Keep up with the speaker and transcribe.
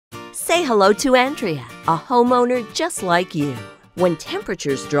Say hello to Andrea, a homeowner just like you. When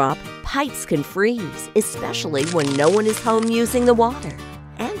temperatures drop, pipes can freeze, especially when no one is home using the water.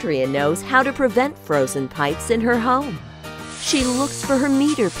 Andrea knows how to prevent frozen pipes in her home. She looks for her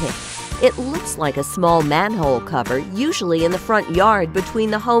meter pit. It looks like a small manhole cover, usually in the front yard between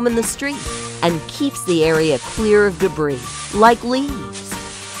the home and the street, and keeps the area clear of debris, like leaves.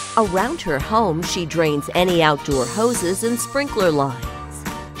 Around her home, she drains any outdoor hoses and sprinkler lines.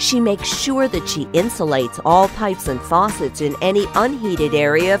 She makes sure that she insulates all pipes and faucets in any unheated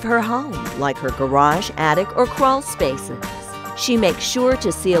area of her home, like her garage, attic, or crawl spaces. She makes sure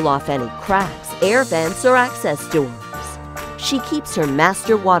to seal off any cracks, air vents, or access doors. She keeps her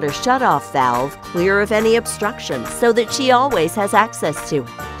master water shutoff valve clear of any obstruction so that she always has access to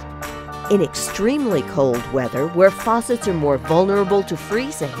it. In extremely cold weather, where faucets are more vulnerable to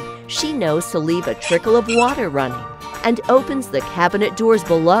freezing, she knows to leave a trickle of water running and opens the cabinet doors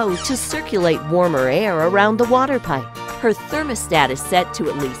below to circulate warmer air around the water pipe. Her thermostat is set to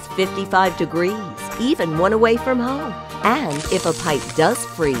at least 55 degrees, even when away from home. And if a pipe does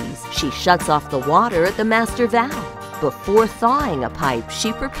freeze, she shuts off the water at the master valve. Before thawing a pipe,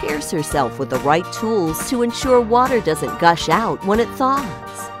 she prepares herself with the right tools to ensure water doesn't gush out when it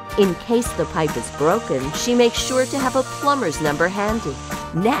thaws. In case the pipe is broken, she makes sure to have a plumber's number handy.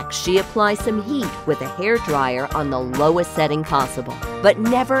 Next, she applies some heat with a hairdryer on the lowest setting possible, but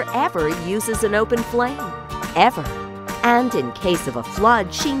never ever uses an open flame, ever. And in case of a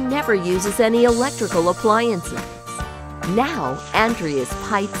flood, she never uses any electrical appliances. Now, Andrea's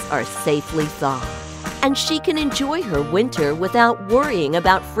pipes are safely thawed, and she can enjoy her winter without worrying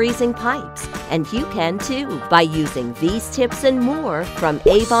about freezing pipes. And you can too by using these tips and more from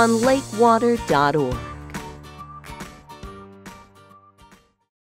AvonLakewater.org.